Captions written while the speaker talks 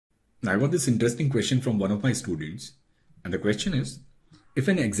Now I got this interesting question from one of my students, and the question is, if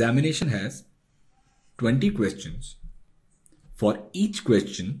an examination has 20 questions, for each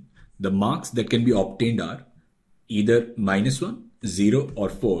question, the marks that can be obtained are either -1, 0 or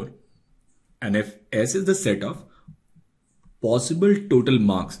 4, and if S is the set of possible total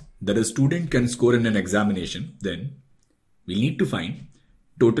marks that a student can score in an examination, then we need to find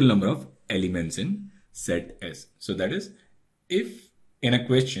total number of elements in set S. So that is, if in a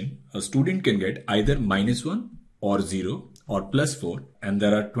question a student can get either -1 or 0 or +4, and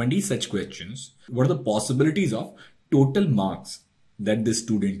there are 20 such questions, what are the possibilities of total marks that the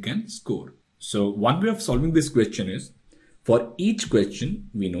student can score? So one way of solving this question is, for each question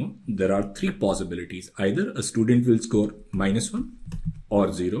we know there are 3 possibilities. Either a student will score -1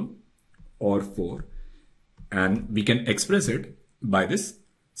 or 0 or 4, and we can express it by this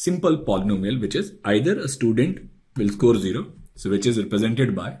simple polynomial, which is either a student will score 0, so which is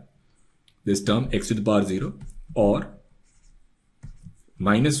represented by this term x to the power 0, or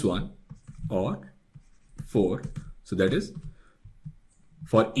 -1 or 4. So that is,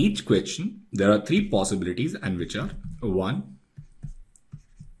 for each question there are 3 possibilities, and which are 1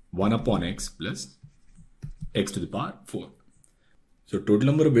 upon x plus x to the power 4. So total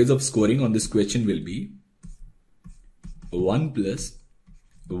number of ways of scoring on this question will be 1 plus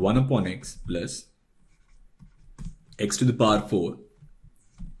 1 upon x plus x to the power 4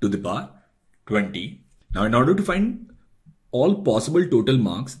 to the power 20. Now in order to find all possible total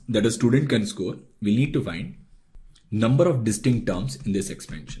marks that a student can score, we need to find number of distinct terms in this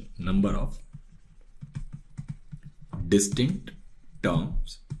expansion. Number of distinct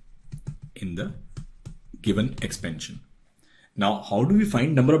terms in the given expansion. Now, how do we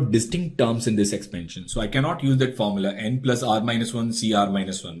find number of distinct terms in this expansion? So I cannot use that formula n plus r minus 1 cr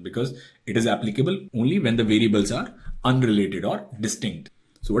minus 1, because it is applicable only when the variables are unrelated or distinct.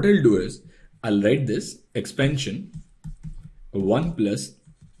 So what I'll do is, I'll write this expansion 1 plus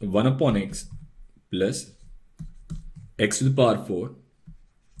 1 upon x plus x to the power 4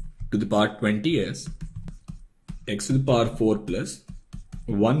 to the power 20 as x to the power 4 plus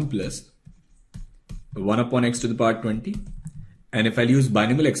 1 plus 1 upon x to the power 20. And if I'll use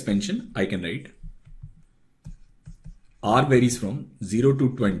binomial expansion, I can write r varies from 0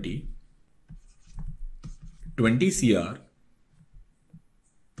 to 20, 20 cr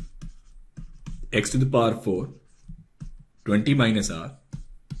x to the power 4, 20 minus r,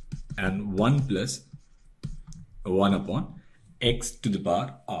 and 1 plus 1 upon x to the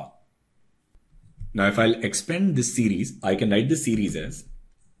power r. Now if I'll expand this series, I can write this series as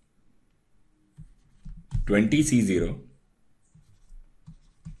 20c0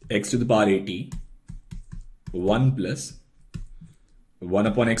 x to the power 80, 1 plus 1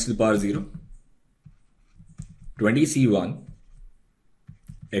 upon x to the power 0, 20c1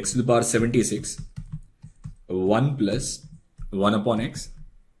 x to the power 76, 1 plus 1 upon x,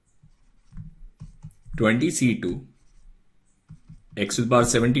 20c2 x to the power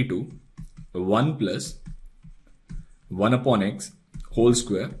 72, 1 plus 1 upon x whole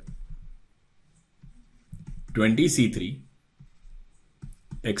square, 20c3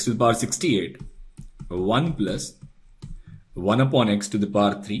 x to the power 68, 1 plus 1 upon x to the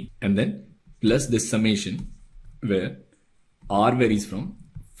power 3, and then plus this summation where r varies from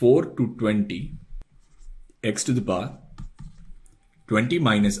 4 to 20, x to the power 20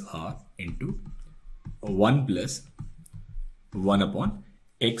 minus r into 1 plus 1 upon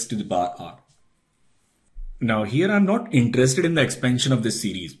x to the power r. Now here I'm not interested in the expansion of this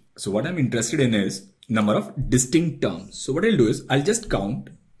series. So what I'm interested in is number of distinct terms. So what I'll do is, I'll just count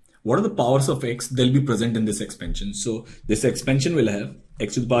what are the powers of x that will be present in this expansion. So this expansion will have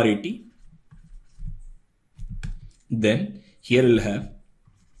x to the power 80. Then here we'll have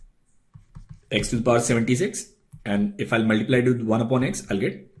x to the power 76. And if I'll multiply it with 1 upon x, I'll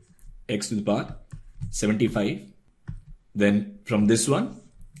get x to the power 75. Then from this one,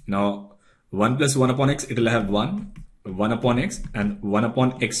 now 1 plus 1 upon x, it will have 1 upon x and 1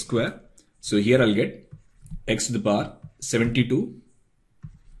 upon x square. So here I'll get x to the power 72,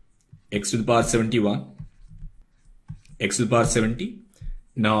 x to the power 71, x to the power 70.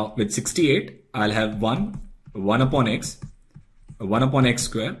 Now with 68, I'll have 1 upon x, 1 upon x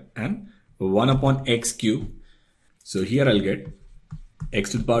square, and 1 upon x cube. So here I'll get x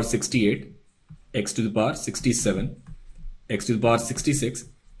to the power 68, x to the power 67, x to the power 66,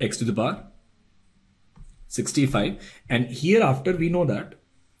 x to the power 65. And hereafter we know that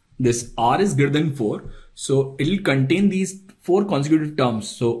this r is greater than 4, so it will contain these 4 consecutive terms.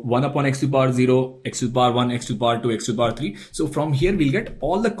 So 1 upon x to the power 0, x to the power 1, x to the power 2, x to the power 3. So from here we'll get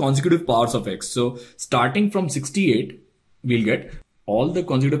all the consecutive powers of x. So starting from 68, we'll get all the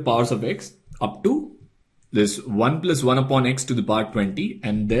consecutive powers of x up to this 1 plus 1 upon x to the power 20,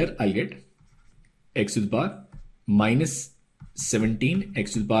 and there I'll get x to the power minus 17,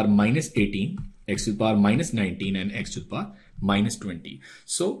 x to the power minus 18, x to the power minus 19, and x to the power minus 20.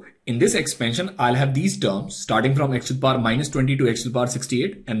 So in this expansion, I'll have these terms starting from x to the power minus 20 to x to the power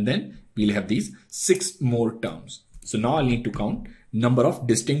 68, and then we'll have these 6 more terms. So now I'll need to count number of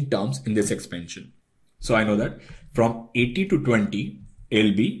distinct terms in this expansion. So I know that from 80 to 20,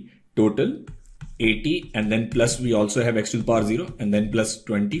 it'll be total 80, and then plus we also have x to the power 0, and then plus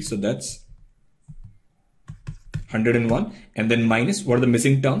 20. So that's 101. And then minus, what are the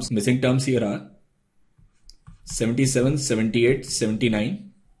missing terms? Missing terms here are 77, 78,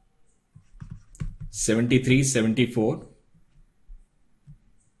 79, 73, 74,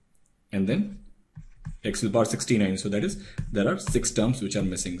 and then x to the power 69. So that is, there are 6 terms which are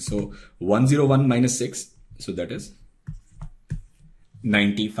missing. So 101 minus 6, so that is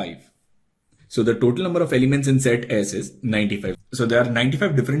 95. So the total number of elements in set S is 95. So there are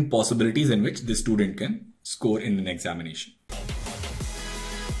 95 different possibilities in which the student can score in an examination.